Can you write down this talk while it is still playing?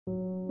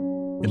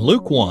In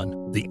Luke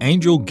 1, the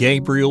angel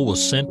Gabriel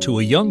was sent to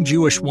a young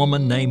Jewish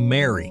woman named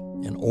Mary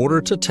in order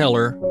to tell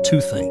her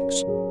two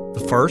things.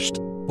 The first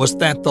was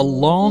that the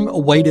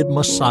long-awaited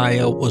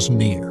Messiah was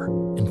near.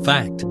 In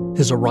fact,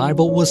 his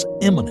arrival was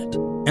imminent.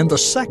 And the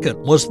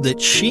second was that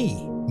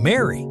she,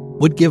 Mary,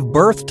 would give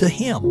birth to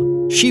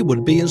him. She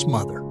would be his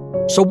mother.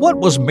 So what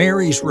was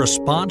Mary's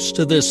response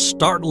to this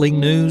startling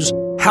news?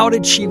 How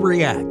did she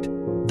react?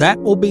 That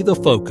will be the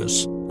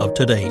focus of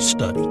today's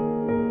study.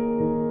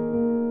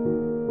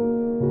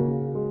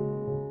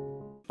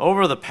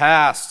 Over the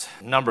past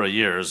number of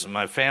years,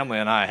 my family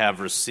and I have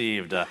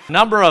received a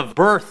number of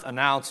birth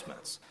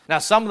announcements. Now,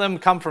 some of them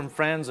come from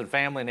friends and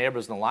family,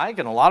 neighbors and the like,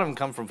 and a lot of them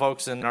come from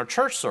folks in our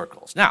church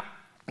circles. Now,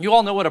 you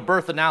all know what a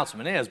birth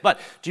announcement is, but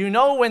do you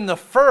know when the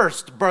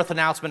first birth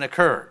announcement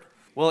occurred?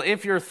 Well,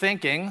 if you're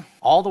thinking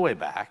all the way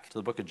back to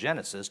the book of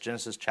Genesis,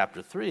 Genesis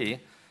chapter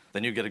 3,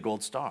 then you get a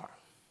gold star.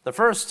 The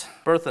first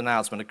birth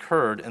announcement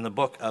occurred in the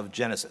book of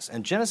Genesis.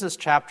 In Genesis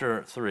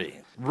chapter 3,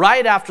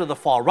 right after the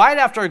fall, right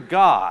after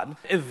God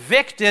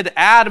evicted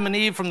Adam and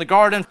Eve from the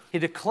garden, he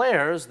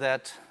declares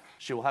that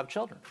she will have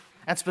children.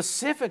 And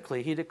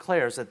specifically, he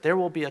declares that there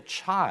will be a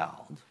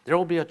child,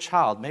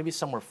 maybe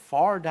somewhere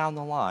far down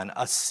the line,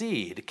 a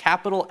seed,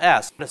 capital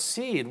S, a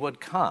seed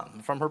would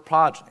come from her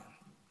progeny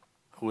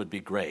who would be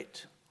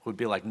great, who would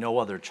be like no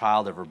other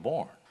child ever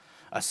born.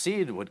 A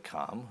seed would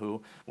come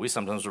who we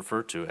sometimes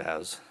refer to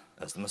as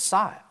the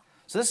Messiah.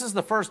 So this is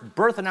the first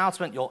birth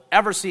announcement you'll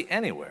ever see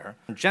anywhere.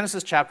 In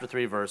Genesis chapter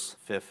 3, verse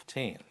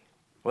 15.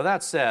 With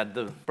that said,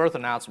 the birth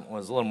announcement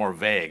was a little more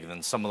vague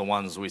than some of the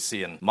ones we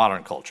see in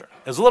modern culture.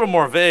 It was a little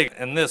more vague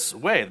in this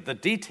way. The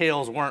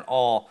details weren't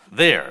all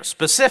there.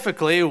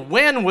 Specifically,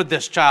 when would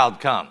this child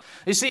come?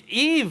 You see,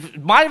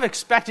 Eve might have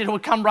expected it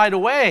would come right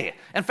away.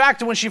 In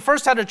fact, when she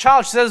first had a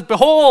child, she says,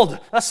 "Behold,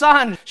 a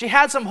son." She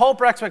had some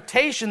hope or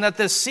expectation that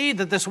this seed,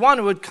 that this one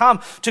who would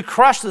come to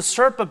crush the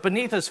serpent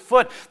beneath his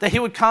foot, that he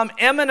would come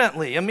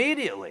imminently,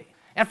 immediately.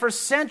 And for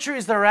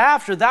centuries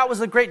thereafter, that was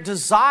the great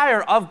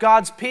desire of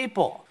God's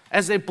people.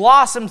 As they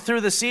blossomed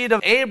through the seed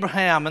of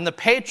Abraham and the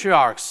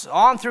patriarchs,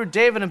 on through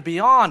David and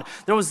beyond,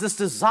 there was this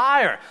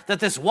desire that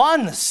this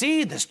one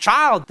seed, this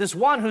child, this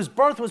one whose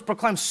birth was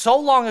proclaimed so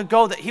long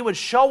ago, that he would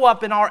show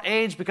up in our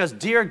age because,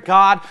 dear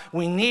God,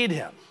 we need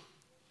him.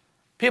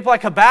 People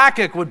like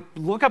Habakkuk would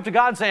look up to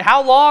God and say,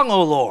 "How long,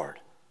 O Lord?"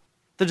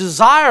 The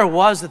desire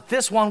was that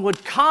this one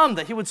would come,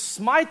 that he would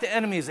smite the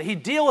enemies, that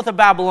he'd deal with the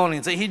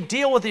Babylonians, that he'd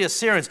deal with the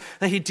Assyrians,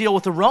 that he'd deal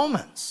with the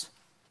Romans.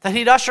 That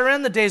he'd usher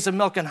in the days of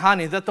milk and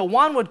honey, that the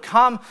one would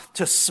come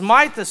to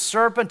smite the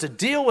serpent, to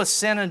deal with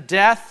sin and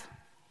death,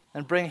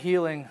 and bring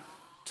healing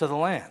to the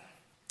land.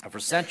 And for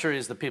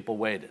centuries, the people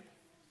waited,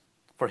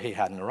 for he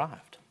hadn't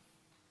arrived.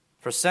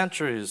 For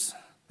centuries,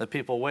 the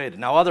people waited.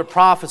 Now, other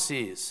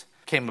prophecies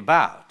came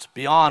about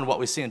beyond what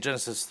we see in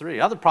Genesis 3.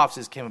 Other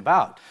prophecies came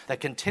about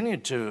that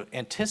continued to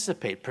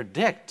anticipate,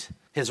 predict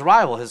his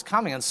arrival, his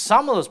coming. And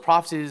some of those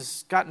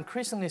prophecies got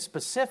increasingly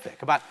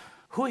specific about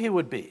who he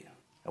would be,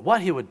 and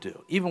what he would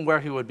do, even where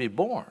he would be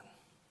born,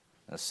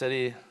 in the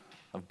city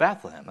of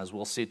Bethlehem, as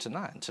we'll see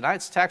tonight. In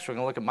tonight's text, we're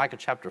going to look at Micah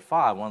chapter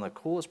 5, one of the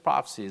coolest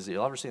prophecies that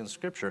you'll ever see in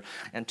Scripture,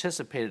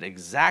 anticipated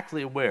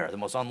exactly where, the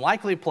most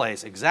unlikely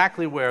place,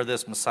 exactly where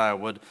this Messiah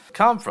would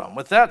come from.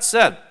 With that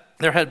said,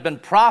 there had been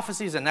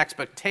prophecies and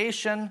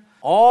expectation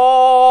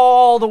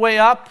all the way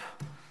up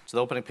to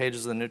the opening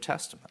pages of the New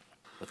Testament,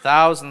 for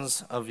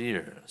thousands of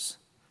years.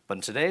 But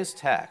in today's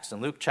text,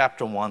 in Luke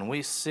chapter 1,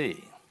 we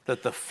see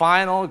that the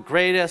final,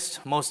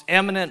 greatest, most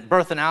eminent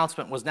birth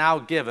announcement was now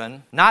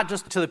given, not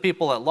just to the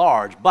people at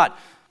large, but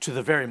to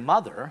the very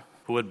mother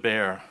who would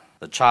bear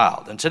the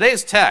child. In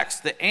today's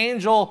text, the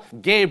angel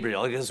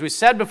Gabriel, as we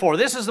said before,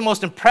 this is the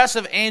most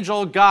impressive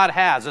angel God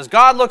has. As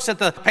God looks at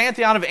the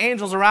pantheon of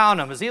angels around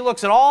him, as he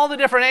looks at all the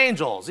different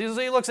angels,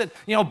 he looks at,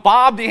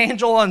 Bob the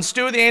angel and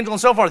Stu the angel and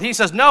so forth, he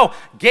says, "No,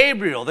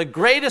 Gabriel, the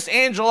greatest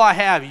angel I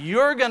have,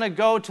 you're going to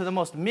go to the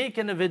most meek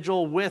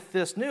individual with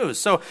this news."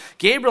 So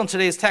Gabriel in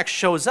today's text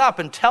shows up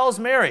and tells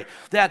Mary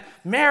that,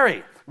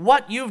 "Mary,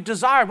 what you've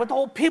desired, what the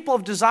whole people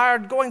have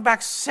desired going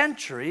back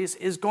centuries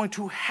is going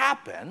to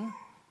happen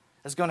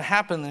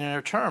in the near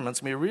term.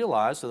 It's going to be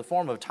realized in the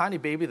form of a tiny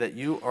baby that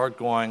you are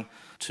going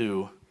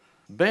to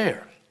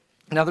bear."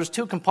 Now, there's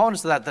two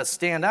components to that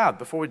stand out.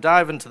 Before we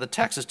dive into the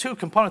text, there's two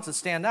components that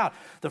stand out.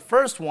 The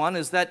first one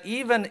is that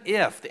even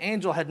if the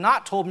angel had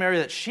not told Mary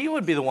that she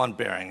would be the one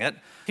bearing it,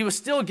 he was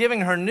still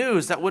giving her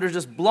news that would have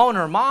just blown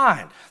her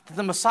mind, that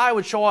the Messiah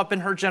would show up in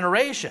her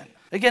generation.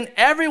 Again,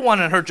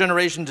 everyone in her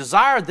generation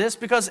desired this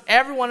because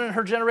everyone in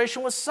her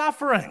generation was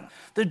suffering.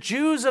 The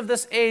Jews of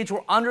this age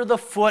were under the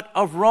foot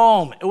of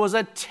Rome. It was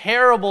a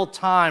terrible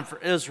time for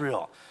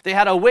Israel. They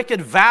had a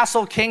wicked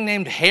vassal king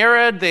named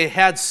Herod. They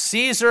had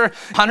Caesar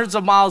hundreds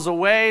of miles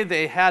away.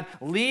 They had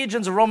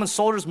legions of Roman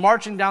soldiers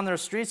marching down their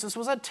streets. This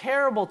was a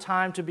terrible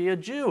time to be a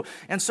Jew.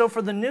 And so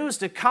for the news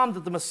to come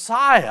that the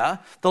Messiah,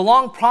 the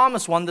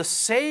long-promised one, the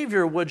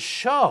Savior, would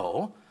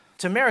show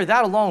to Mary,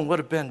 that alone would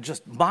have been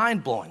just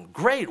mind-blowing,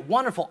 great,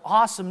 wonderful,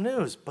 awesome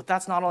news. But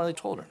that's not all he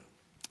told her.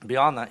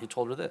 Beyond that, he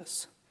told her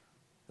this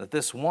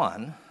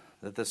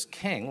that this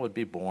king would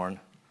be born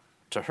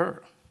to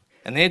her.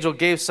 And the angel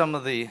gave some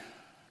of the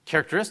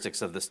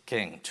characteristics of this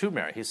king to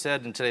Mary. He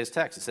said in today's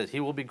text, he said, he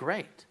will be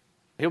great.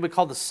 He will be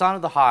called the Son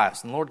of the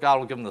Highest, and the Lord God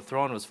will give him the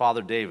throne of his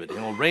father David. He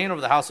will reign over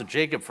the house of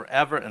Jacob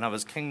forever, and of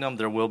his kingdom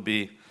there will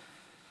be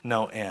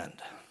no end.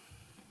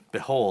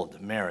 Behold,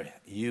 Mary,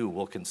 you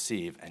will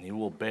conceive, and you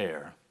will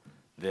bear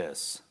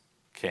this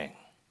king.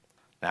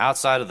 Now,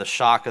 outside of the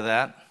shock of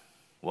that,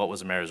 what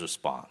was Mary's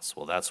response?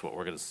 Well, that's what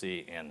we're going to see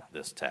in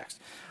this text.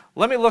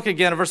 Let me look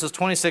again at verses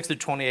 26 through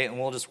 28, and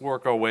we'll just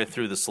work our way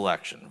through the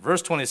selection.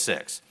 Verse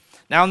 26.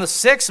 Now in the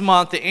 6th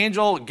month, the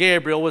angel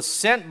Gabriel was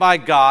sent by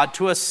God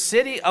to a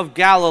city of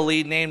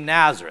Galilee named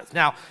Nazareth.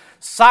 Now,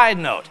 side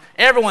note,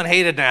 everyone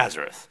hated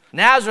Nazareth.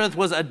 Nazareth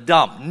was a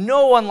dump.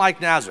 No one liked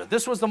Nazareth.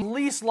 This was the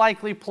least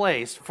likely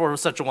place for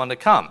such a one to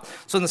come.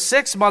 So in the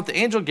 6th month, the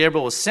angel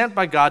Gabriel was sent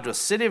by God to a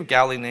city of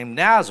Galilee named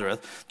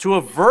Nazareth to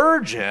a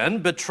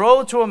virgin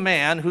betrothed to a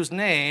man whose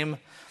name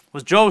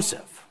was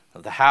Joseph,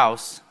 of the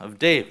house of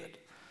David.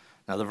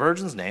 Now the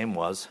virgin's name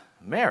was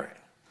Mary.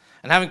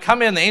 And having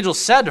come in, the angel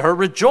said to her,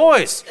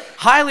 "Rejoice,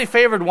 highly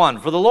favored one,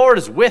 for the Lord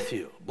is with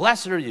you.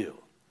 Blessed are you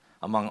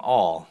among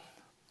all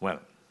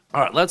women."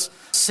 All right, let's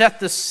set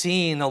the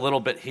scene a little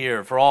bit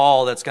here for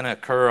all that's going to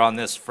occur on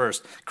this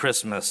first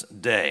Christmas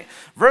day.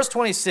 Verse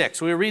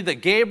 26, we read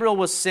that Gabriel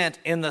was sent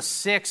in the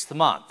 6th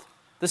month.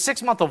 The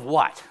 6th month of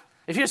what?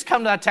 If you just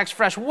come to that text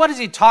fresh, what is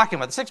he talking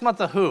about? The 6th month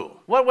of who?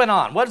 What went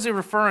on? What is he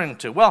referring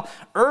to? Well,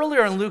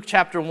 earlier in Luke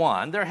chapter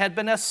 1, there had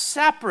been a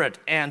separate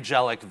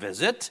angelic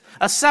visit,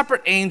 a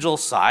separate angel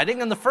sighting.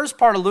 In the first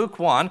part of Luke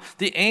 1,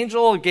 the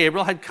angel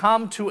Gabriel had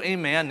come to a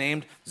man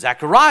named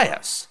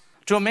Zacharias.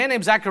 To a man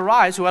named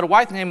Zacharias who had a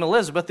wife named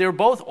Elizabeth. They were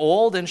both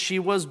old and she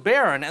was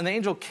barren. And the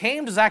angel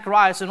came to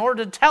Zacharias in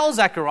order to tell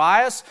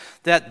Zacharias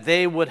that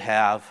they would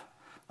have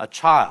a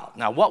child.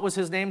 Now, what was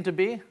his name to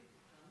be?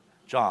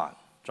 John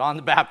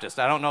the Baptist.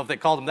 I don't know if they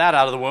called him that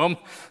out of the womb.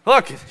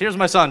 Look, here's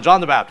my son, John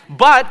the Baptist.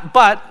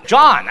 But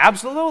John,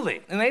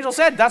 absolutely. And the angel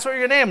said, that's what you're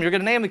going to name him. You're going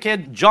to name the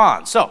kid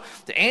John. So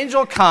the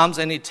angel comes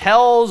and he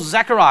tells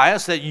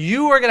Zacharias that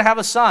you are going to have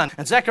a son.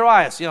 And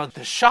Zacharias,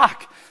 the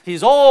shock.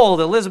 He's old.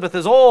 Elizabeth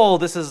is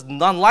old. This is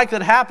unlikely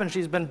to happen.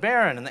 She's been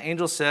barren. And the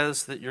angel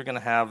says that you're going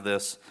to have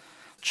this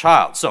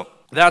child. So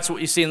that's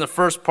what you see in the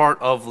first part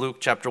of Luke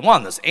chapter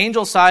 1, this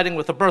angel sighting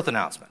with a birth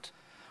announcement.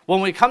 When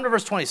we come to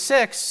verse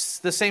 26,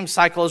 the same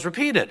cycle is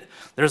repeated.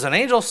 There's an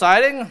angel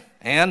sighting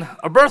and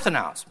a birth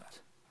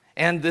announcement.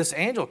 And this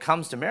angel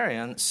comes to Mary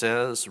and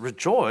says,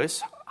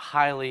 "Rejoice,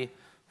 highly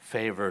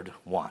favored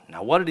one."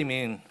 Now, what did he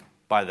mean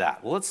by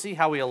that? Well, let's see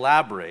how he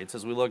elaborates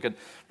as we look at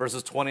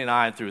verses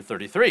 29 through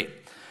 33.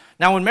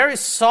 Now, when Mary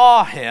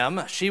saw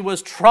him, she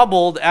was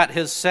troubled at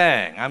his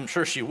saying. I'm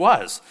sure she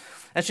was.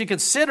 And she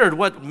considered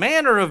what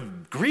manner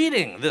of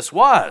greeting this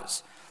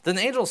was. Then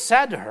the angel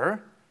said to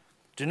her,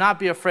 "Do not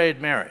be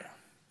afraid, Mary,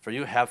 for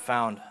you have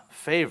found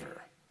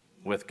favor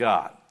with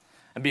God.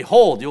 And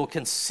behold, you will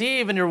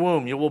conceive in your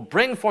womb. You will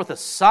bring forth a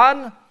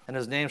son, and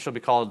his name shall be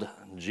called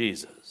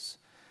Jesus.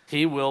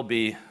 He will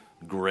be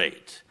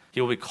great. He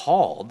will be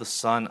called the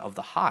Son of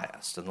the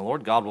Highest, and the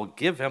Lord God will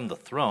give him the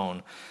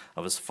throne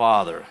of his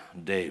father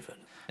David.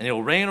 And he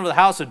will reign over the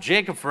house of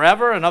Jacob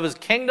forever, and of his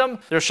kingdom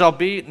there shall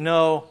be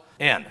no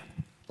end."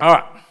 All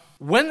right.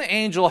 When the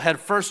angel had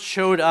first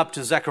showed up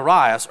to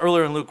Zacharias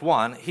earlier in Luke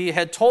 1, he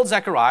had told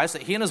Zacharias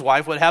that he and his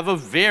wife would have a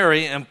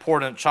very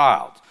important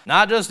child.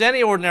 Not just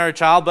any ordinary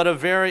child, but a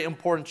very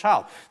important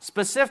child.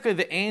 Specifically,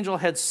 the angel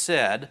had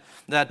said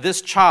that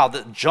this child,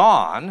 that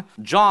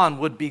John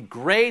would be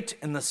great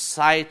in the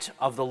sight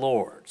of the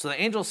Lord. So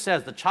the angel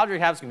says the child you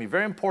have is going to be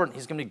very important.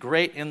 He's going to be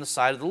great in the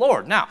sight of the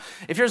Lord. Now,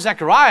 if you're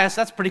Zacharias,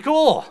 that's pretty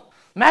cool.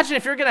 Imagine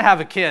if you're going to have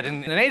a kid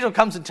and an angel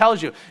comes and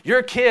tells you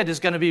your kid is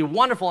going to be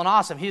wonderful and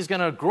awesome. He's going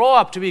to grow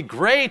up to be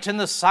great in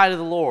the sight of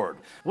the Lord.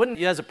 Wouldn't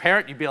you, as a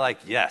parent, you'd be like,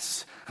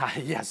 yes,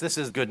 this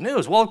is good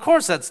news. Well, of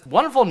course, that's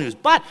wonderful news.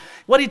 But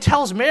what he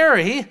tells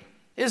Mary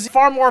is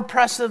far more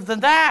impressive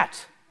than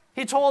that.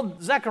 He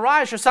told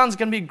Zacharias, your son's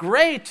going to be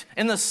great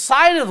in the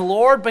sight of the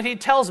Lord, but he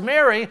tells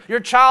Mary,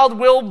 your child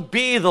will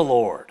be the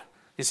Lord.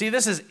 You see,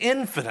 this is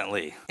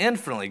infinitely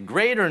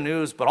greater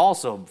news, but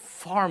also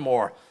far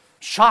more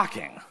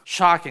shocking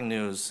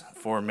news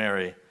for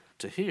Mary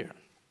to hear.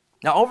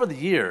 Now, over the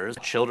years,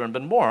 children have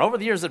been born. Over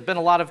the years, there have been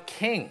a lot of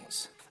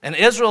kings. In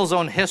Israel's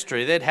own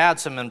history, they'd had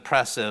some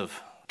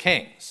impressive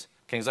kings.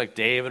 Kings like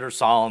David or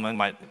Solomon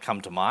might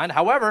come to mind.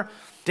 However,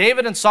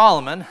 David and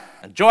Solomon,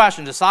 and Joash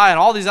and Josiah, and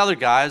all these other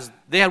guys,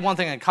 they had one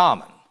thing in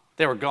common.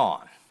 They were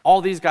gone. All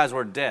these guys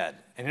were dead.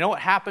 And you know what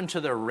happened to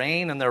their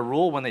reign and their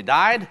rule when they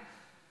died?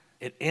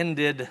 It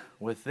ended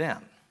with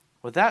them.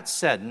 With that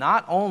said,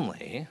 not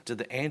only did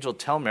the angel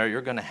tell Mary,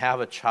 you're going to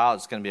have a child,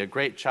 it's going to be a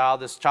great child,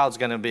 this child's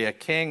going to be a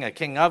king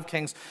of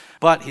kings,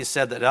 but he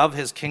said that of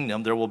his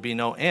kingdom there will be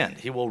no end.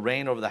 He will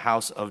reign over the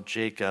house of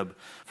Jacob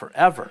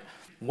forever.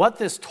 What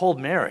this told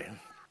Mary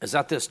is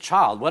that this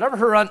child, whatever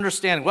her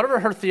understanding, whatever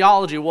her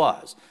theology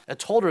was, it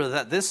told her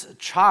that this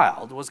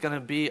child was going to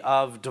be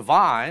of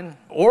divine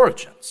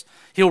origins.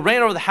 He'll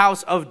reign over the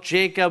house of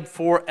Jacob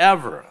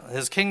forever.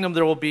 His kingdom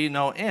there will be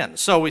no end.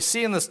 So we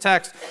see in this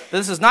text,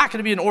 this is not going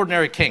to be an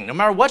ordinary king. No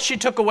matter what she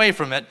took away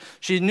from it,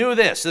 she knew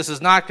this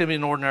is not going to be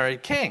an ordinary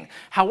king.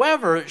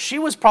 However, she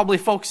was probably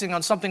focusing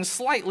on something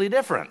slightly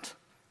different.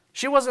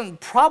 She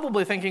wasn't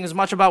probably thinking as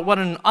much about what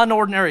an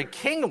unordinary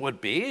king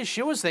would be.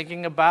 She was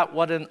thinking about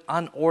what an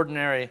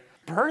unordinary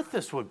birth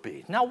this would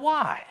be. Now,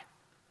 why?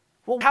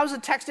 Well, how does the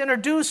text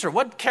introduce her?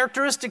 What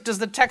characteristic does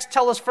the text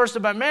tell us first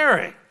about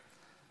Mary? It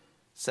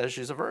says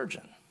she's a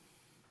virgin.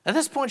 At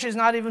this point, she's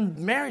not even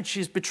married.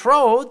 She's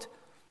betrothed,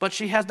 but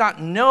she has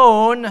not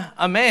known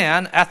a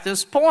man at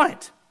this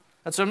point.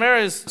 And so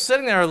Mary is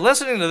sitting there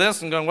listening to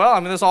this and going, well,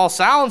 I mean, this all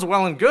sounds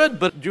well and good,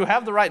 but do you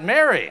have the right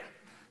Mary?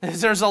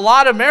 There's a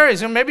lot of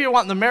Marys. Maybe you're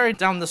wanting the Mary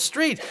down the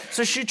street.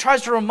 So she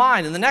tries to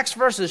remind. In the next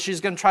verses,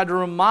 she's going to try to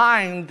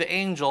remind the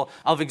angel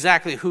of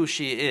exactly who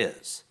she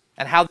is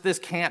and how this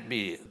can't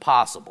be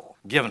possible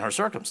given her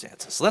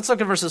circumstances. So let's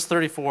look at verses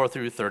 34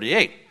 through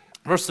 38.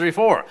 Verse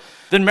 34.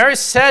 Then Mary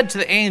said to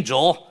the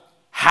angel,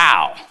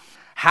 how?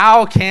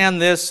 How can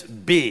this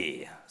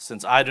be,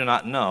 since I do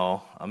not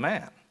know a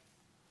man?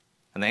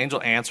 And the angel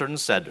answered and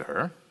said to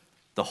her,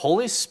 the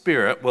Holy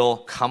Spirit will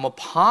come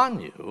upon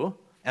you,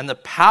 and the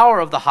power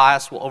of the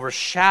highest will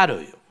overshadow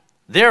you.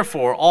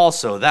 Therefore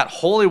also that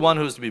Holy One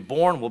who is to be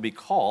born will be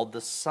called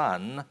the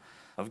Son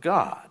of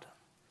God.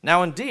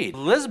 Now indeed,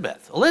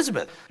 Elizabeth,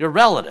 your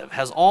relative,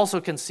 has also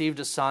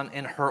conceived a son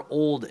in her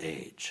old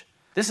age.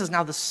 This is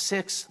now the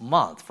 6th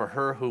month for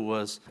her who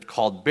was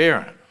called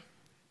barren.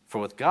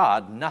 For with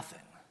God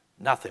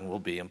nothing will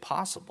be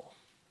impossible.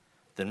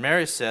 Then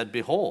Mary said,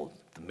 behold,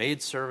 the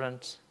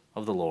maidservant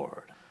of the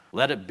Lord.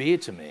 Let it be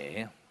to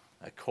me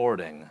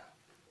according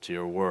to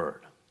your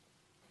word.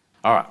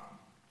 All right.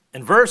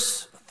 In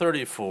verse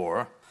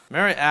 34,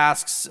 Mary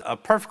asks a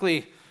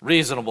perfectly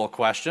reasonable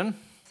question.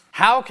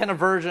 How can a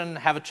virgin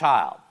have a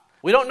child?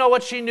 We don't know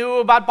what she knew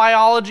about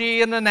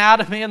biology and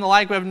anatomy and the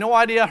like. We have no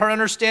idea her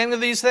understanding of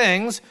these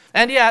things.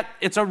 And yet,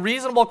 it's a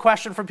reasonable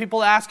question for people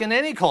to ask in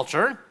any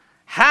culture.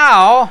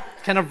 How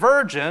can a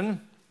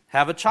virgin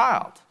have a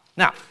child?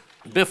 Now,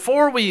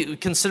 before we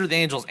consider the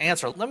angel's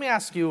answer, let me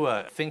ask you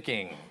a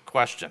thinking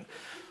question.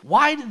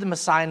 Why did the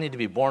Messiah need to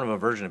be born of a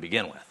virgin to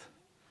begin with?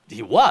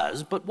 He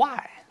was, but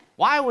why?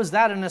 Why was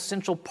that an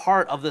essential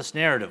part of this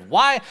narrative?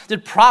 Why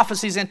did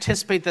prophecies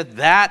anticipate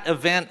that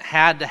event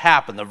had to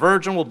happen? The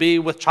virgin will be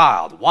with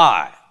child.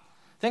 Why?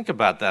 Think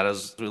about that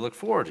as we look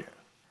forward here.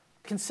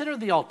 Consider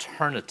the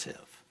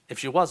alternative if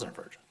she wasn't a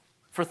virgin.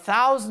 For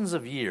thousands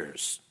of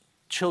years,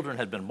 children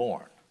had been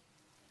born,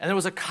 and there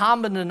was a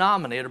common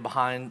denominator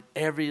behind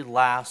every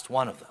last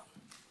one of them.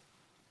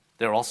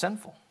 They were all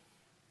sinful.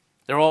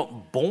 They were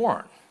all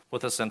born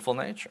with a sinful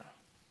nature.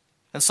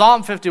 In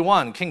Psalm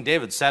 51, King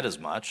David said as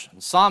much.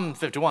 In Psalm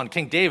 51,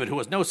 King David, who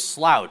was no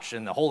slouch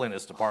in the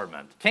holiness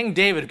department, King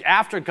David,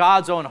 after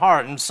God's own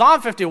heart. In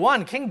Psalm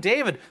 51, King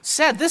David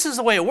said, this is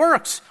the way it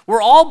works. We're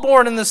all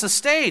born in this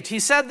estate. He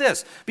said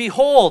this,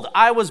 behold,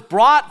 I was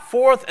brought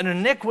forth in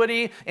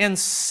iniquity, in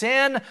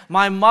sin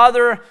my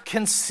mother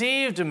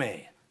conceived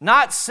me.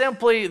 Not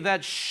simply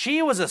that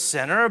she was a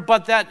sinner,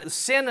 but that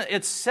sin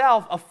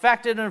itself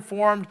affected and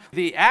formed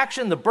the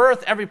action, the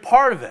birth, every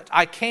part of it.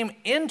 I came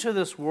into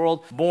this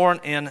world born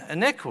in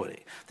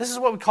iniquity. This is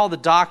what we call the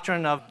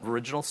doctrine of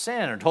original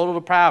sin or total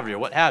depravity or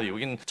what have you.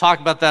 We can talk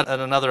about that at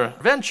another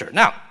venture.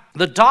 Now,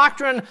 the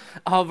doctrine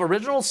of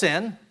original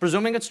sin,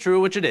 presuming it's true,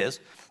 which it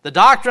is, the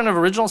doctrine of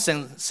original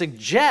sin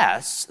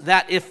suggests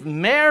that if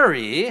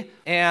Mary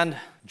and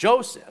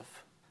Joseph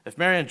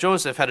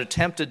had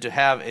attempted to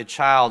have a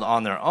child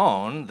on their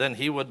own, then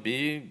he would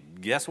be,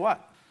 guess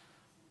what?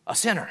 A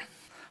sinner.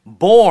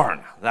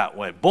 Born that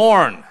way,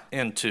 born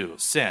into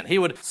sin. He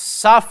would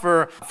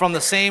suffer from the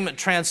same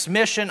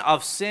transmission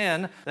of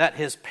sin that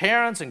his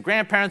parents and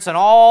grandparents and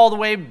all the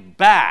way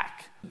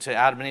back to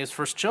Adam and Eve's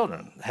first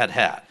children had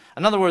had.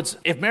 In other words,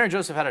 if Mary and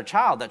Joseph had a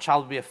child, that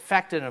child would be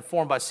affected and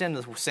informed by sin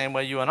the same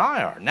way you and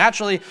I are.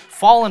 Naturally,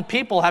 fallen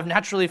people have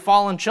naturally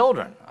fallen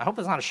children. I hope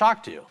it's not a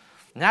shock to you.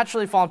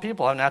 Naturally fallen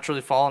people have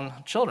naturally fallen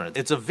children.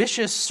 It's a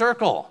vicious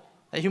circle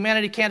that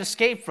humanity can't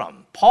escape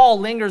from.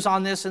 Paul lingers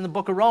on this in the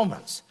book of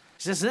Romans.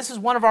 He says, this is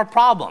one of our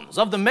problems.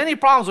 Of the many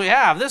problems we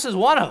have, this is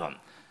one of them.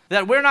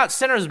 That we're not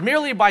sinners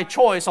merely by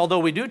choice, although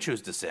we do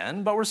choose to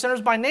sin, but we're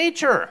sinners by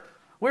nature.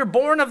 We're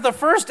born of the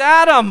first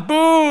Adam.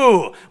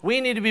 Boo! We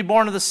need to be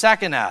born of the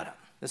second Adam.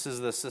 This is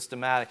the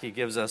systematic he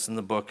gives us in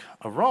the book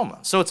of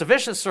Romans. So it's a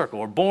vicious circle.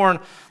 We're born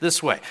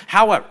this way.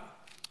 However,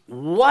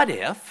 what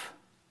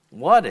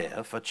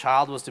if a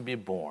child was to be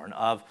born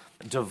of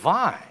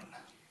divine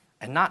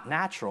and not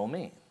natural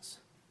means?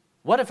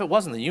 What if it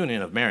wasn't the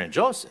union of Mary and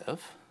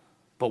Joseph,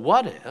 but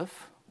what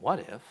if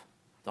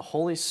the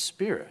Holy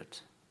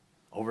Spirit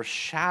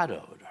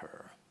overshadowed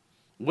her?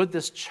 Would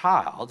this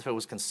child, if it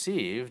was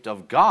conceived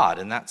of God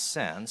in that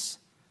sense,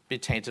 be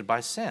tainted by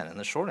sin? And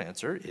the short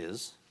answer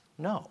is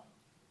no.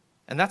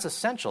 And that's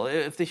essential.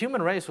 If the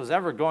human race was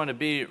ever going to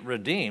be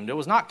redeemed, it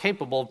was not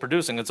capable of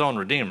producing its own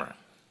redeemer.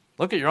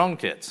 Look at your own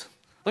kids.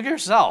 Look at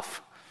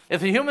yourself. If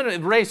the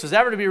human race was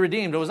ever to be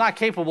redeemed, it was not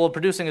capable of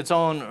producing its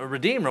own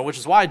redeemer, which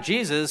is why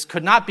Jesus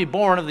could not be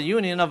born of the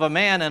union of a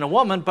man and a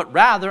woman, but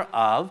rather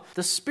of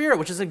the Spirit,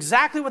 which is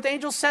exactly what the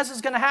angel says is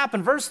going to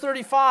happen. Verse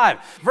 35.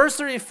 Verse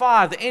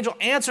 35, the angel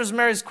answers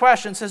Mary's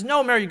question, says,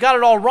 no, Mary, you got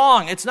it all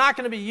wrong. It's not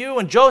going to be you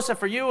and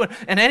Joseph or you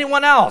and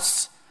anyone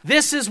else.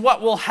 This is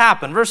what will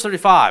happen. Verse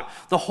 35,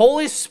 the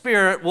Holy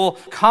Spirit will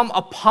come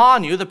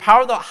upon you. The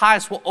power of the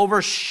highest will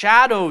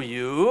overshadow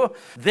you.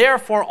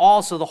 Therefore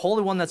also the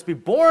Holy One that's be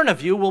born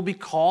of you will be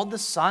called the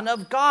Son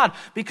of God,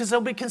 because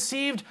they'll be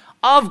conceived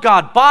of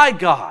God, by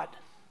God,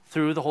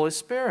 through the Holy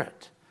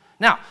Spirit.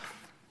 Now,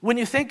 when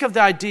you think of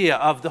the idea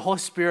of the Holy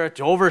Spirit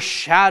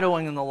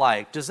overshadowing and the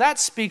like, does that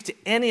speak to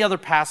any other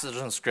passage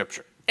in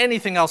Scripture?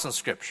 Anything else in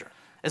Scripture?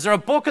 Is there a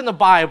book in the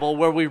Bible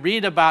where we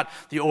read about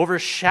the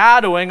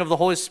overshadowing of the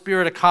Holy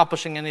Spirit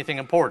accomplishing anything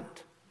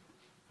important?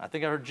 I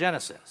think I heard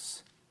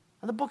Genesis.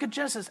 In the book of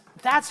Genesis,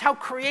 that's how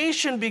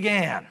creation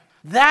began.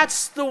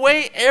 That's the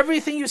way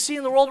everything you see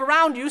in the world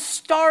around you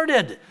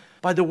started,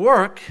 by the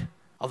work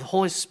of the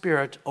Holy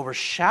Spirit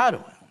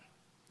overshadowing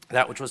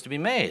that which was to be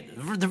made.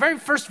 The very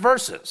first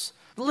verses,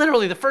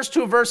 literally the first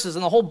two verses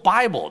in the whole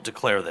Bible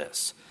declare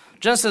this.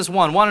 Genesis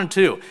 1 and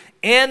 2.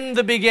 In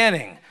the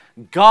beginning,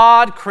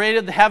 God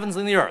created the heavens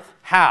and the earth.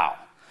 How?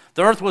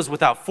 The earth was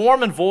without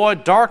form and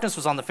void, darkness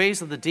was on the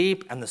face of the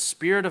deep, and the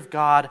Spirit of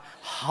God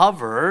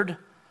hovered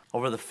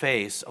over the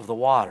face of the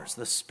waters.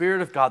 The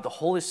Spirit of God, the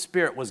Holy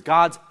Spirit, was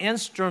God's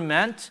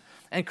instrument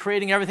in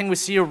creating everything we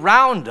see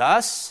around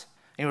us.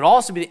 And it would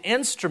also be the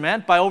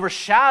instrument by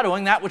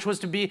overshadowing that which was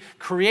to be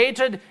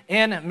created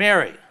in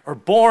Mary, or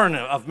born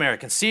of Mary,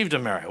 conceived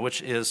of Mary,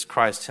 which is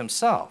Christ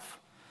himself.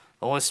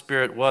 The Holy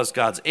Spirit was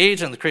God's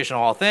agent in the creation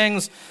of all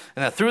things,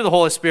 and that through the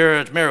Holy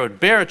Spirit, Mary would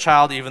bear a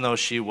child even though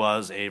she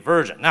was a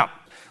virgin. Now,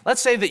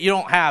 let's say that you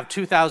don't have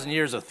 2,000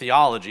 years of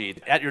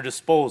theology at your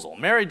disposal.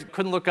 Mary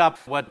couldn't look up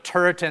what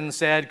Turretin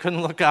said,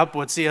 couldn't look up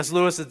what C.S.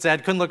 Lewis had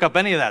said, couldn't look up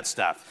any of that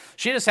stuff.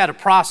 She just had to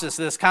process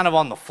this kind of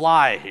on the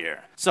fly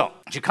here. So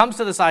she comes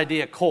to this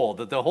idea cold,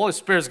 that the Holy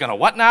Spirit is going to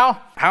what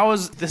now? How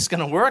is this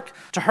going to work?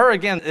 To her,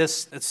 again, it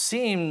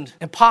seemed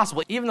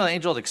impossible. Even though the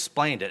angel had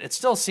explained it, it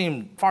still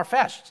seemed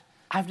far-fetched.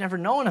 I've never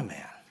known a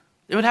man.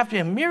 It would have to be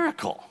a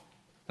miracle.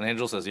 And the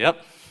angel says,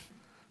 yep,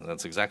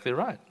 that's exactly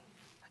right.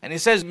 And he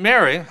says,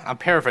 Mary, I'm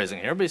paraphrasing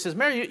here, but he says,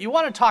 Mary, you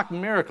want to talk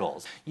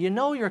miracles. You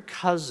know your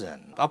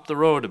cousin up the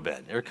road a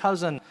bit, your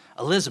cousin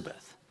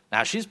Elizabeth.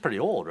 Now, she's pretty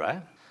old,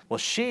 right? Well,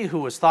 she who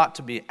was thought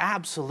to be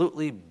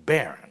absolutely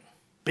barren,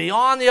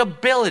 beyond the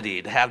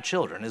ability to have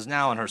children, is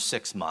now in her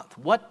 6th month.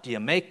 What do you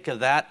make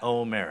of that,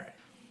 O Mary?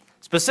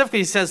 Specifically,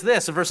 he says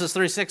this in verses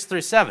 36,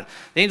 37.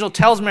 The angel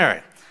tells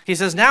Mary, he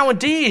says, now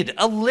indeed,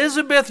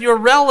 Elizabeth, your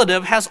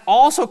relative, has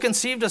also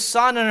conceived a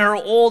son in her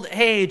old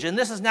age. And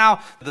this is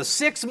now the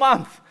 6th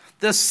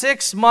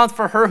month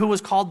for her who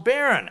was called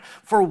barren.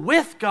 For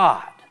with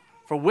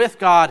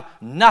God,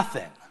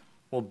 nothing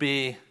will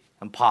be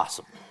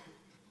impossible.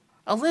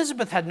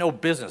 Elizabeth had no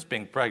business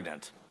being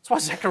pregnant. That's why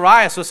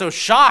Zacharias was so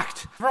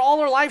shocked. For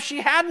all her life,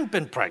 she hadn't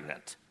been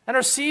pregnant. And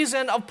her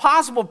season of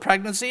possible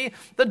pregnancy,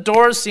 the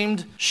doors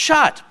seemed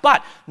shut.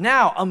 But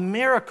now a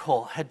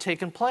miracle had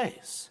taken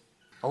place.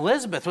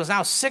 Elizabeth was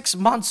now 6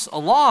 months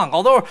along.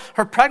 Although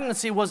her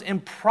pregnancy was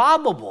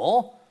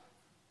improbable,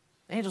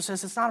 the angel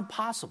says it's not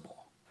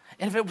impossible.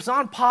 And if it was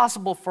not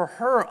impossible for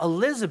her,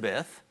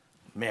 Elizabeth,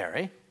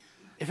 Mary,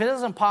 if it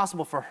isn't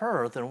possible for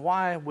her, then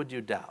why would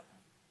you doubt?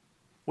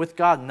 With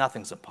God,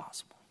 nothing's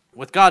impossible.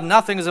 With God,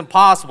 nothing is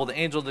impossible, the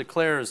angel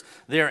declares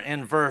there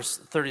in verse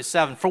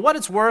 37. For what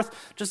it's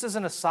worth, just as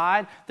an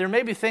aside, there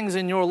may be things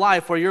in your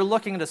life where you're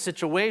looking at a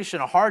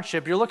situation, a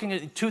hardship, you're looking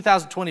at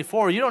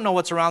 2024, you don't know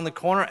what's around the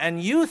corner,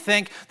 and you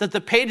think that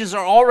the pages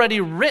are already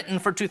written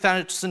for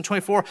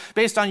 2024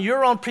 based on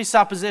your own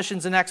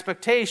presuppositions and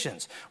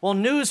expectations. Well,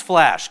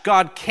 newsflash,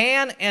 God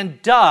can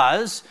and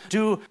does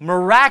do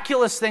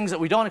miraculous things that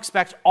we don't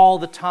expect all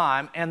the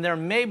time, and there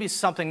may be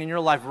something in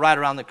your life right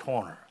around the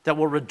corner that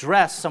will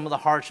redress some of the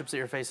hardships that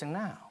you're facing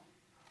now.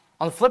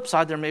 On the flip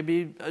side, there may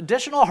be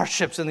additional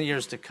hardships in the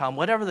years to come.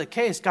 Whatever the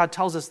case, God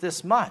tells us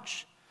this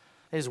much.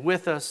 He's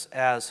with us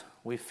as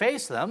we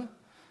face them,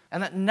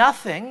 and that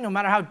nothing, no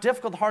matter how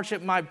difficult the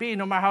hardship might be,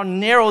 no matter how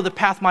narrow the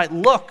path might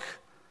look,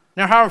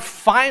 no matter how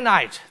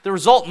finite the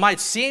result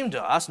might seem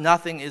to us,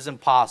 nothing is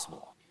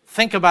impossible.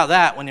 Think about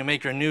that when you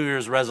make your New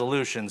Year's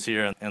resolutions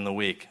here in the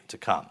week to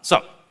come.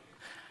 So,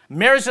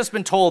 Mary's just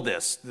been told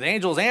this. The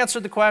angels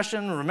answered the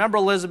question, remember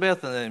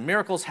Elizabeth, and the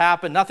miracles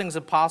happen, nothing's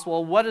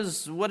impossible. What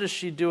does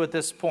she do at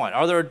this point?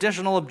 Are there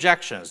additional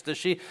objections? Does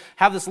she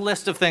have this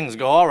list of things,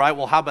 go, all right,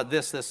 well, how about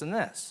this, this, and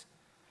this?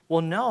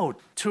 Well, no,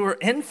 to her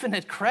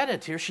infinite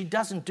credit here, she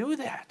doesn't do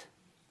that.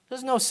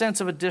 There's no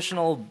sense of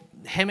additional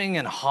hemming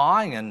and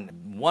hawing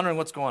and wondering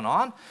what's going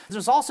on.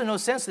 There's also no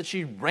sense that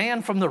she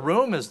ran from the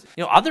room as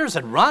others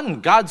had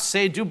run. God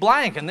say, do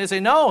blank, and they say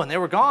no, and they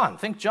were gone.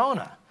 Think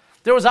Jonah.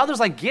 There was others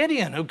like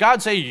Gideon, who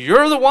God say,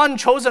 you're the one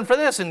chosen for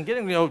this, and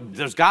Gideon,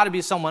 there's got to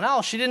be someone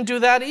else. She didn't do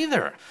that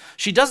either.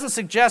 She doesn't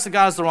suggest that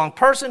God is the wrong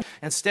person.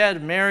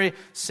 Instead, Mary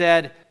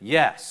said,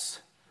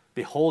 yes,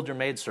 behold your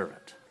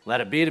maidservant. Let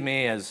it be to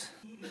me as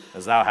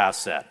thou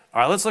hast said.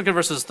 All right, let's look at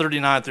verses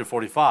 39 through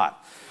 45.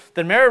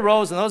 Then Mary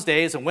rose in those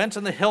days and went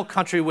in the hill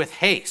country with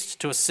haste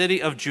to a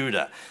city of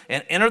Judah,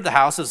 and entered the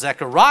house of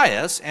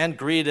Zacharias and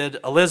greeted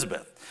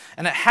Elizabeth.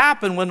 And it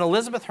happened when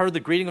Elizabeth heard the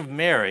greeting of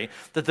Mary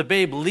that the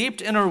babe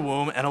leaped in her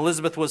womb, and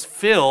Elizabeth was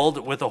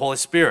filled with the Holy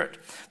Spirit.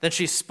 Then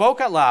she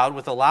spoke out loud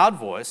with a loud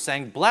voice,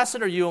 saying,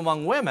 blessed are you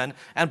among women,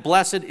 and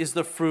blessed is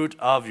the fruit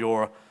of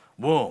your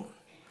womb.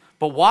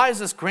 But why is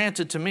this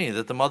granted to me,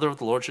 that the mother of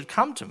the Lord should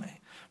come to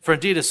me? For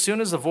indeed, as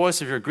soon as the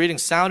voice of your greeting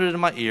sounded in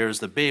my ears,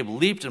 the babe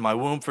leaped in my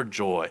womb for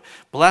joy.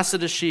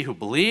 Blessed is she who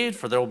believed,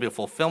 for there will be a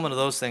fulfillment of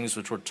those things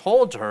which were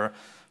told to her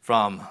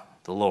from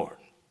the Lord.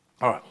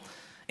 All right.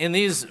 In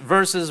these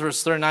verses,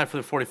 verse 39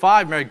 through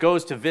 45, Mary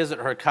goes to visit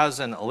her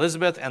cousin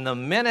Elizabeth, and the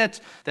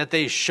minute that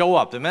they show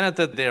up, the minute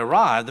that they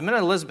arrive, the minute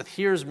Elizabeth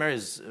hears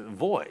Mary's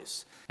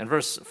voice, in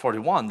verse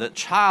 41, the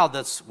child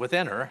that's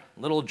within her,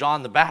 little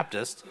John the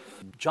Baptist,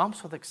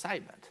 jumps with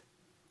excitement.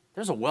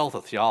 There's a wealth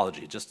of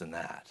theology just in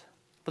that.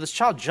 But this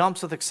child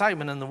jumps with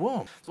excitement in the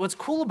womb. What's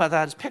cool about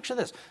that is, picture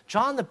this.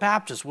 John the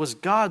Baptist was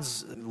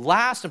God's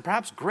last and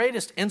perhaps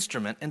greatest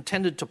instrument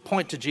intended to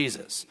point to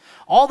Jesus.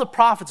 All the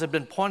prophets had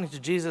been pointing to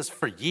Jesus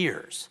for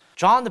years.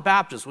 John the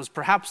Baptist was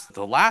perhaps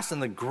the last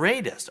and the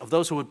greatest of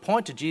those who would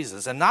point to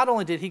Jesus. And not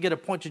only did he get to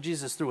point to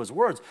Jesus through his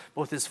words,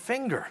 but with his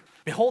finger.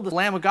 Behold the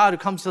Lamb of God who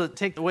comes to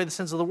take away the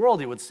sins of the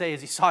world, he would say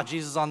as he saw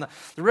Jesus on the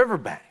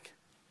riverbank.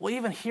 Well,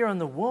 even here in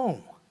the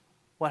womb,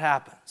 what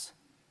happens?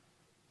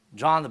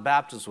 John the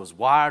Baptist was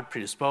wired,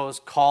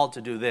 predisposed, called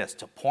to do this,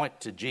 to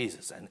point to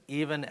Jesus. And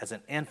even as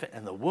an infant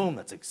in the womb,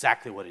 that's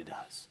exactly what he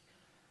does.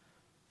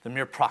 The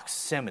mere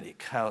proximity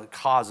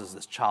causes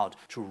this child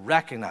to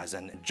recognize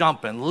and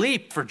jump and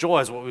leap for joy,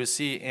 is what we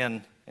see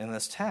in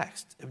this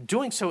text.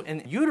 Doing so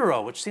in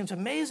utero, which seems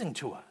amazing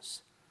to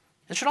us.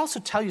 It should also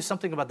tell you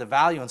something about the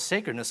value and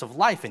sacredness of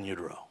life in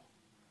utero.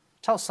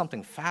 Tell us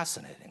something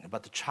fascinating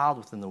about the child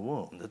within the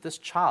womb, that this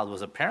child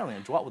was apparently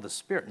indwelt with the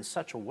Spirit in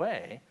such a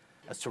way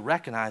as to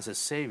recognize his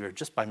Savior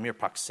just by mere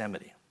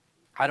proximity.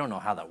 I don't know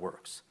how that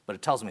works, but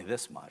it tells me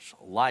this much.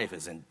 Life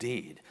is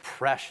indeed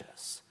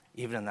precious,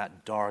 even in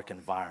that dark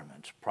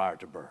environment prior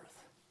to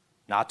birth.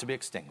 Not to be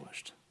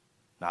extinguished,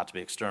 not to be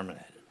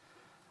exterminated.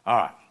 All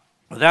right.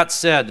 With that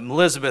said,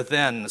 Elizabeth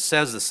then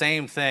says the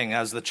same thing.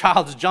 As the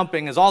child is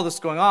jumping, as all this is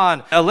going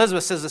on,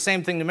 Elizabeth says the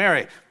same thing to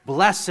Mary.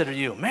 Blessed are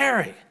you,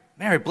 Mary,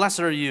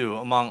 blessed are you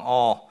among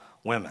all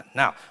women.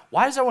 Now,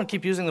 why does everyone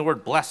keep using the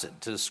word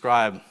blessed to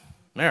describe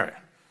Mary?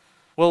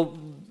 Well,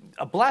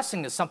 a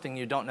blessing is something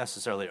you don't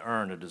necessarily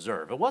earn or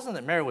deserve. It wasn't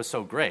that Mary was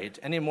so great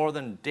any more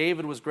than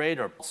David was great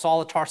or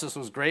Saul of Tarsus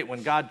was great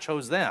when God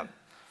chose them.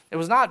 It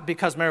was not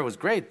because Mary was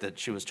great that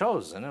she was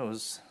chosen. It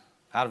was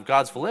out of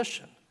God's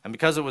volition. And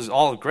because it was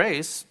all of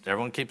grace,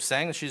 everyone keeps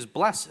saying that she's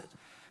blessed.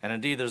 And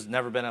indeed, there's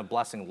never been a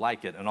blessing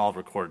like it in all of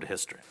recorded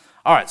history.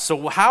 All right,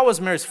 so how was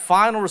Mary's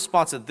final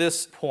response at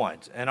this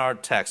point in our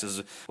text? As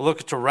we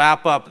look to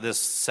wrap up this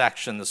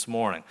section this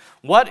morning.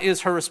 What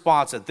is her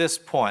response at this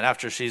point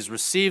after she's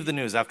received the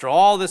news, after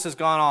all this has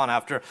gone on,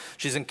 after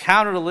she's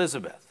encountered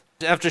Elizabeth,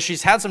 after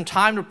she's had some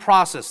time to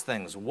process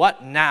things?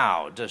 What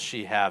now does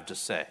she have to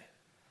say?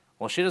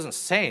 Well, she doesn't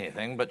say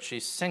anything, but she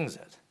sings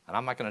it. And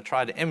I'm not going to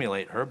try to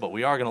emulate her, but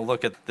we are going to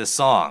look at this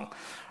song.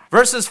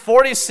 Verses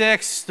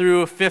 46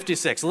 through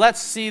 56. Let's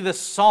see the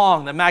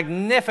song, the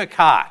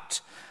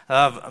Magnificat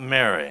of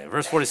Mary.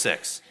 Verse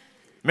 46.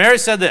 Mary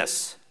said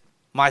this,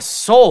 my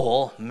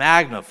soul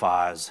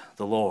magnifies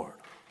the Lord.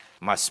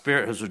 My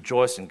spirit has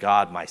rejoiced in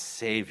God, my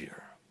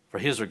Savior. For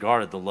he has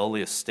regarded the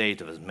lowly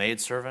estate of his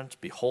maidservant.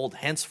 Behold,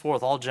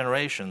 henceforth all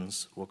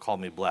generations will call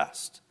me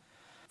blessed.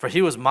 For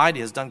he was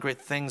mighty, has done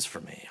great things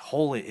for me.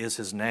 Holy is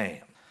his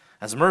name.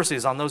 His mercy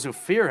is on those who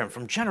fear him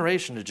from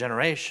generation to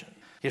generation.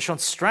 He has shown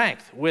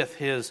strength with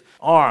his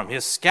arm. He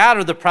has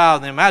scattered the proud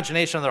in the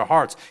imagination of their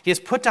hearts. He has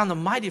put down the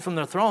mighty from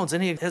their thrones,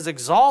 and he has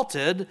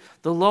exalted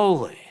the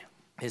lowly.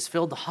 He has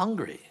filled the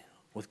hungry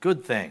with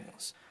good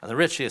things, and the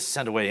rich he has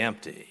sent away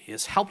empty. He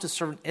has helped his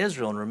servant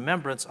Israel in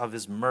remembrance of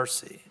his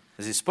mercy,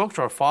 as he spoke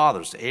to our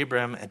fathers, to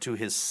Abraham, and to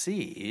his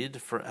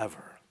seed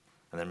forever.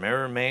 And then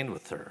Mary remained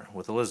with her,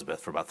 with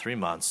Elizabeth, for about 3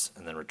 months,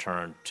 and then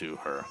returned to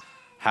her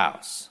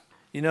house.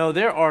 You know,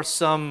 there are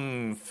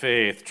some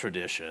faith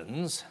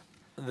traditions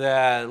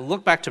that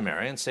look back to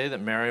Mary and say that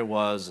Mary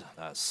was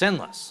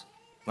sinless.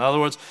 In other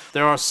words,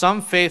 there are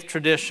some faith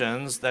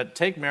traditions that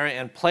take Mary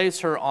and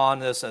place her on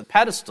this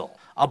pedestal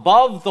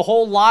above the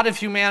whole lot of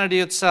humanity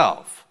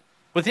itself,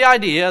 with the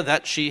idea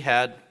that she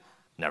had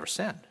never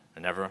sinned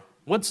and never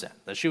would sin,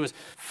 that she was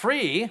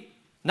free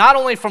not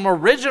only from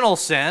original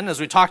sin, as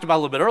we talked about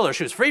a little bit earlier,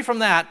 she was free from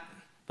that,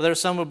 but there are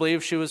some who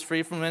believe she was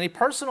free from any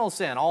personal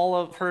sin all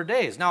of her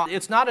days. Now,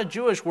 it's not a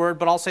Jewish word,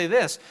 but I'll say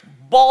this,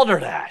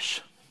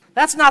 balderdash.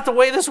 That's not the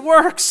way this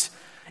works.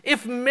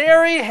 If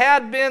Mary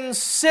had been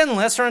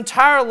sinless her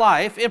entire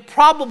life, it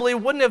probably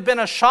wouldn't have been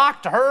a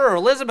shock to her or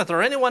Elizabeth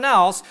or anyone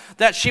else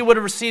that she would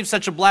have received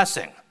such a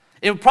blessing.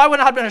 It probably would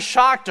not have been a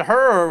shock to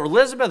her or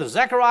Elizabeth or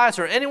Zechariah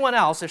or anyone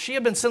else if she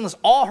had been sinless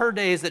all her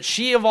days that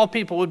she of all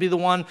people would be the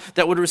one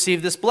that would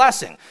receive this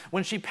blessing.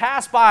 When she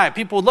passed by,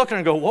 people would look at her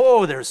and go,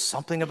 whoa, there's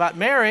something about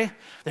Mary.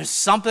 There's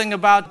something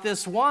about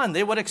this one.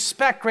 They would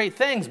expect great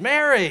things.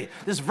 Mary,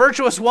 this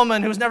virtuous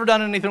woman who's never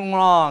done anything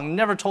wrong,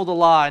 never told a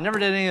lie, never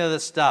did any of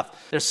this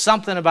stuff. There's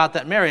something about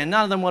that Mary, and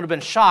none of them would have been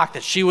shocked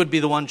that she would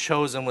be the one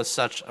chosen with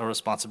such a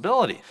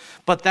responsibility.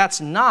 But that's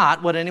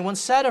not what anyone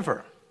said of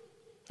her.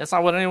 That's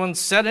not what anyone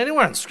said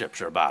anywhere in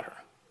Scripture about her.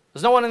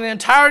 There's no one in the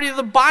entirety of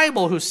the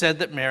Bible who said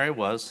that Mary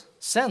was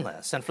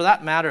sinless. And for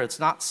that matter, it's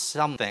not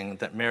something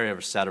that Mary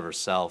ever said of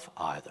herself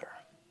either.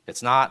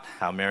 It's not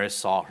how Mary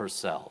saw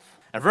herself.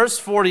 In verse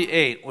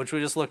 48, which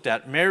we just looked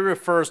at, Mary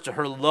refers to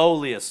her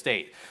lowly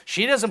estate.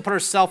 She doesn't put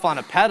herself on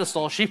a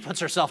pedestal. She puts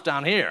herself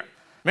down here.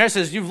 Mary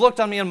says, you've looked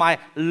on me in my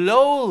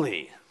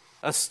lowly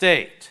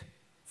estate.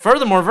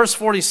 Furthermore, verse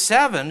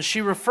 47, she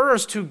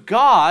refers to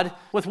God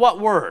with what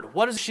word?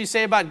 What does she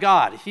say about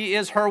God? He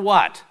is her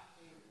what?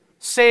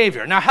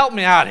 Savior. Now help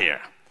me out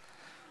here.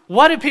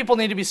 What do people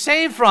need to be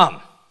saved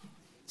from?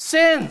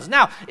 Sins.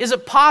 Now, is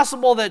it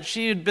possible that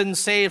she had been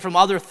saved from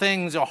other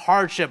things, or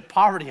hardship,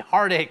 poverty,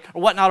 heartache,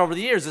 or whatnot over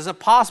the years? Is it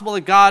possible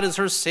that God is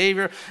her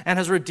Savior and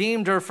has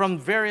redeemed her from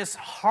various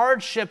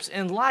hardships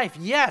in life?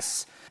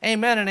 Yes.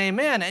 Amen and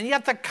amen. And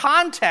yet the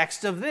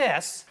context of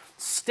this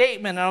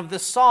statement of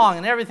this song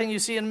and everything you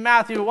see in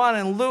Matthew 1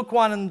 and Luke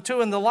 1 and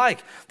 2 and the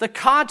like, the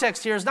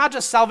context here is not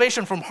just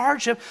salvation from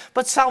hardship,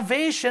 but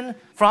salvation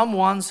from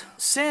one's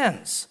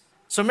sins.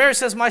 So Mary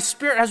says, my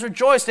spirit has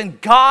rejoiced in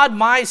God,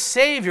 my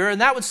Savior,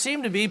 and that would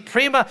seem to be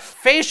prima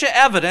facie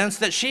evidence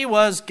that she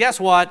was, guess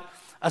what,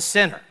 a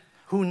sinner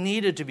who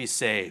needed to be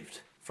saved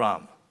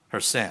from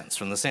her sins,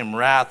 from the same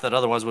wrath that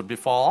otherwise would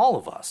befall all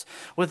of us.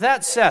 With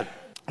that said,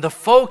 the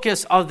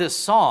focus of this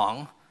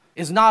song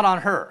is not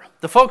on her.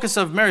 The focus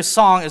of Mary's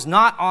song is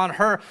not on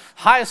her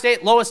high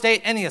estate, low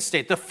estate, any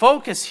estate. The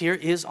focus here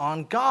is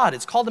on God.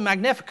 It's called the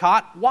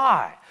Magnificat.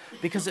 Why?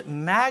 Because it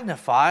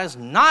magnifies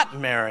not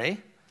Mary,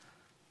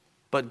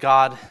 but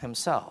God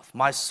himself.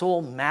 My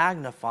soul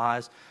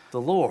magnifies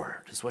the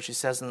Lord, is what she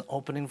says in the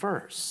opening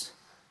verse.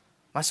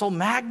 My soul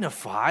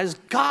magnifies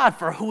God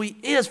for who he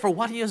is, for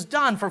what he has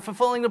done, for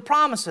fulfilling the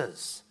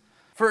promises,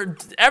 for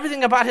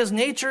everything about his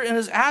nature and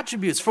his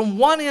attributes. From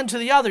one end to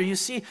the other, you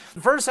see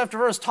verse after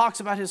verse talks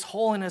about his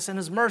holiness and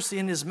his mercy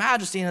and his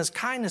majesty and his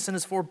kindness and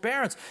his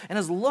forbearance and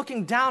his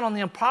looking down on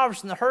the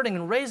impoverished and the hurting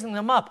and raising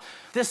them up.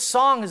 This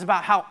song is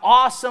about how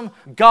awesome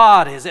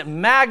God is. It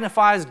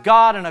magnifies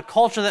God in a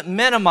culture that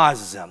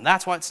minimizes him.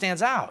 That's why it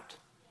stands out.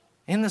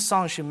 In this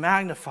song, she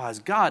magnifies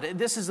God.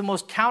 This is the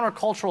most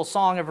countercultural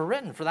song ever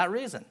written for that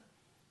reason.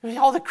 I mean,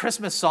 all the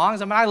Christmas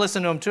songs, I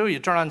listen to them too. You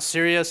turn on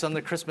Sirius on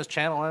the Christmas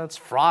channel and it's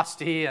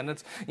frosty and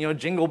it's,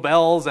 jingle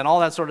bells and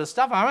all that sort of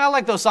stuff. I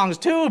like those songs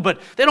too,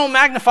 but they don't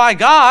magnify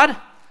God.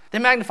 They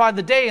magnify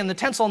the day and the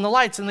tinsel and the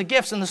lights and the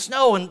gifts and the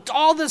snow and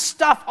all this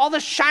stuff, all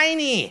the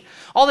shiny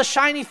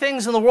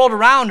things in the world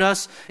around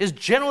us is,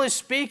 generally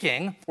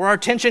speaking, where our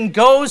attention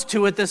goes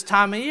to at this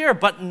time of year,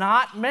 but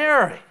not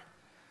Mary.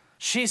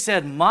 She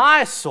said,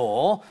 my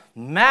soul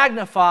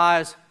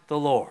magnifies the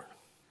Lord.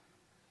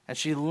 And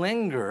she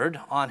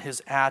lingered on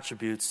his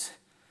attributes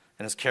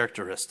and his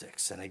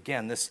characteristics. And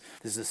again, this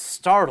is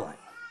startling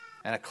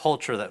and a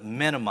culture that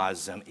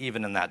minimizes him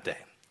even in that day.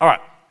 All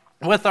right,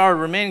 with our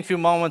remaining few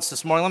moments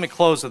this morning, let me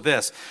close with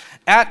this.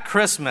 At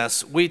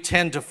Christmas, we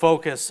tend to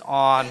focus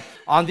on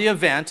the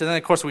event, and then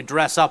of course we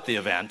dress up the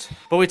event,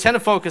 but we tend to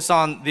focus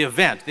on the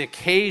event, the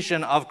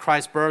occasion of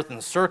Christ's birth and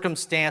the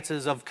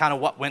circumstances of kind of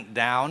what went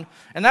down.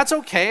 And that's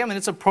okay.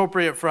 It's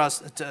appropriate for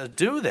us to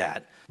do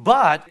that.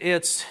 But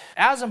it's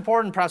as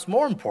important, perhaps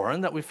more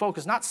important, that we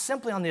focus not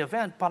simply on the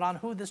event, but on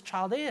who this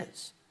child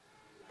is.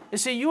 You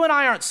see, you and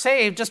I aren't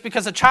saved just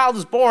because a child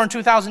was born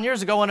 2,000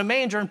 years ago in a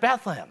manger in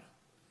Bethlehem.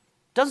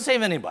 It doesn't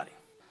save anybody.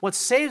 What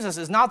saves us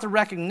is not the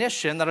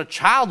recognition that a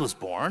child was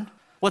born.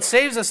 What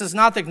saves us is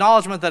not the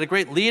acknowledgement that a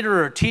great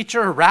leader or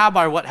teacher or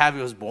rabbi or what have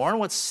you was born.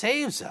 What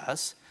saves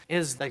us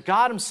is that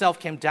God himself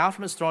came down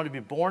from his throne to be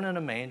born in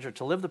a manger,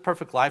 to live the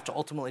perfect life, to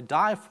ultimately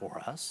die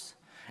for us.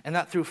 And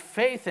that through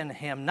faith in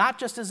him, not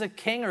just as a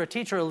king or a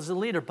teacher or as a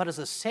leader, but as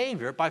a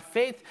Savior, by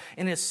faith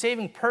in his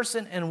saving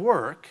person and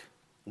work,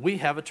 we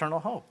have eternal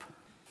hope.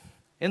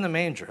 In the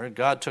manger,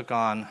 God took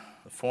on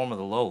the form of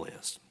the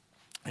lowliest.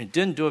 He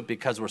didn't do it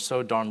because we're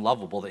so darn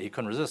lovable that he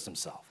couldn't resist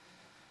himself.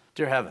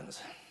 Dear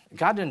heavens,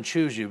 God didn't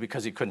choose you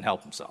because he couldn't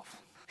help himself.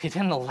 He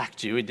didn't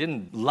elect you. He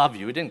didn't love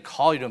you. He didn't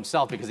call you to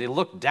himself because he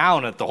looked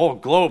down at the whole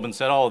globe and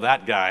said, oh,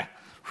 that guy.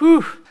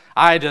 Whew.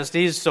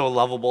 He's so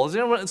lovable.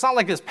 It's not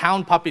like his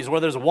pound puppies where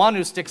there's one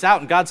who sticks out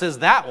and God says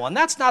that one.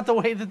 That's not the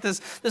way that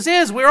this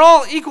is. We're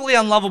all equally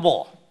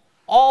unlovable.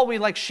 All we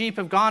like sheep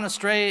have gone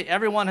astray.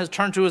 Everyone has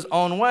turned to his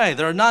own way.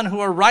 There are none who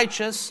are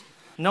righteous,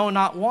 no,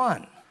 not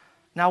one.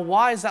 Now,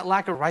 why is that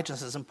lack of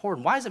righteousness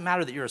important? Why does it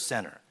matter that you're a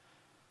sinner?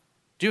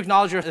 Do you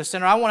acknowledge you're a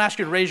sinner? I won't ask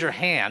you to raise your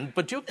hand,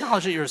 but do you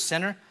acknowledge that you're a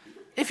sinner?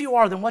 If you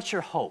are, then what's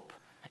your hope?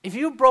 If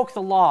you broke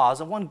the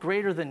laws of one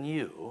greater than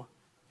you,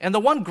 and the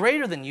one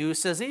greater than you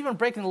says even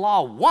breaking the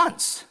law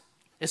once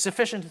is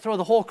sufficient to throw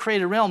the whole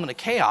created realm into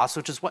chaos,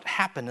 which is what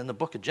happened in the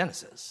book of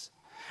Genesis.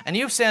 And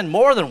you've sinned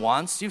more than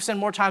once. You've sinned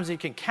more times than you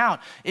can count.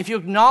 If you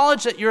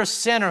acknowledge that you're a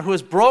sinner who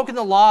has broken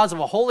the laws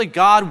of a holy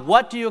God,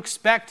 what do you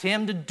expect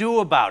him to do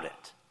about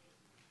it?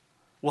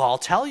 Well, I'll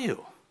tell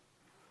you.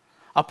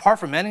 Apart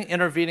from any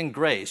intervening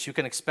grace, you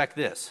can expect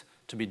this,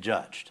 to be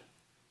judged.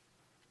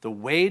 The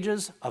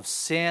wages of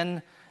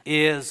sin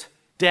is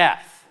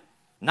death.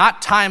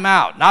 Not time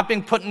out, not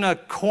being put in a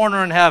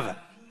corner in heaven.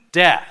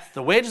 Death.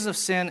 The wages of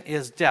sin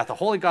is death. The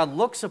holy God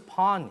looks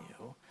upon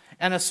you,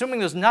 and assuming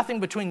there's nothing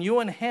between you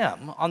and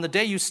him, on the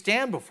day you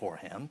stand before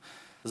him,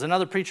 as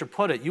another preacher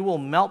put it, you will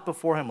melt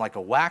before him like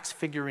a wax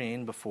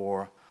figurine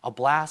before a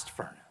blast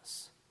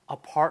furnace,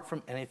 apart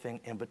from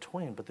anything in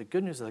between. But the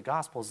good news of the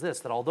gospel is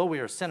this, that although we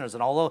are sinners,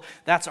 and although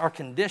that's our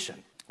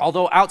condition,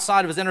 although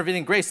outside of his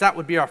intervening grace that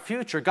would be our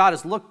future, God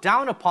has looked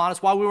down upon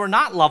us while we were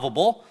not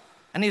lovable,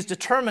 and he's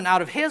determined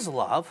out of his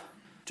love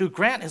to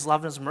grant his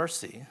love and his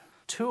mercy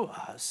to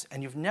us.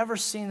 And you've never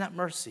seen that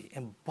mercy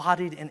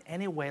embodied in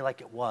any way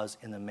like it was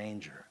in the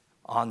manger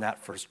on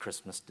that first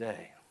Christmas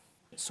day.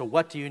 So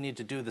what do you need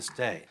to do this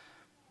day?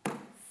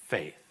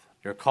 Faith.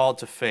 You're called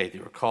to faith.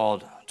 You're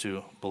called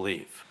to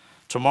believe.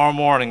 Tomorrow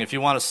morning, if you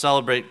want to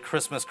celebrate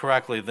Christmas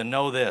correctly, then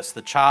know this.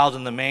 The child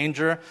in the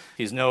manger,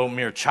 he's no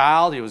mere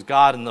child. He was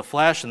God in the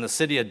flesh in the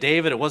city of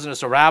David. It wasn't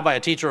just a rabbi, a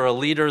teacher, or a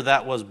leader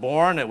that was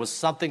born. It was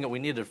something that we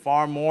needed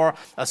far more,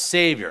 a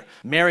Savior.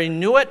 Mary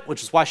knew it,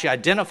 which is why she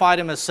identified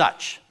him as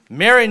such.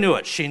 Mary knew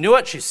it. She knew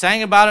it. She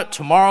sang about it.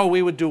 Tomorrow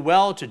we would do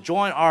well to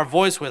join our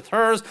voice with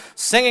hers,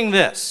 singing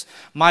this: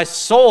 "My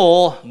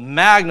soul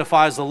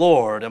magnifies the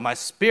Lord, and my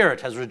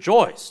spirit has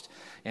rejoiced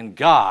in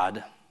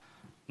God,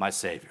 my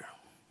Savior."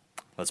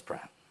 Let's pray.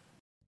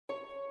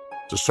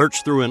 To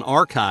search through an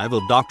archive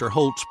of Dr.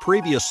 Holt's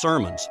previous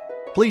sermons,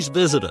 please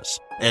visit us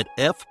at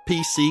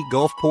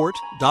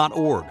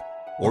fpcgulfport.org,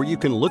 or you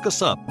can look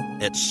us up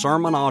at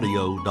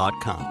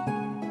sermonaudio.com.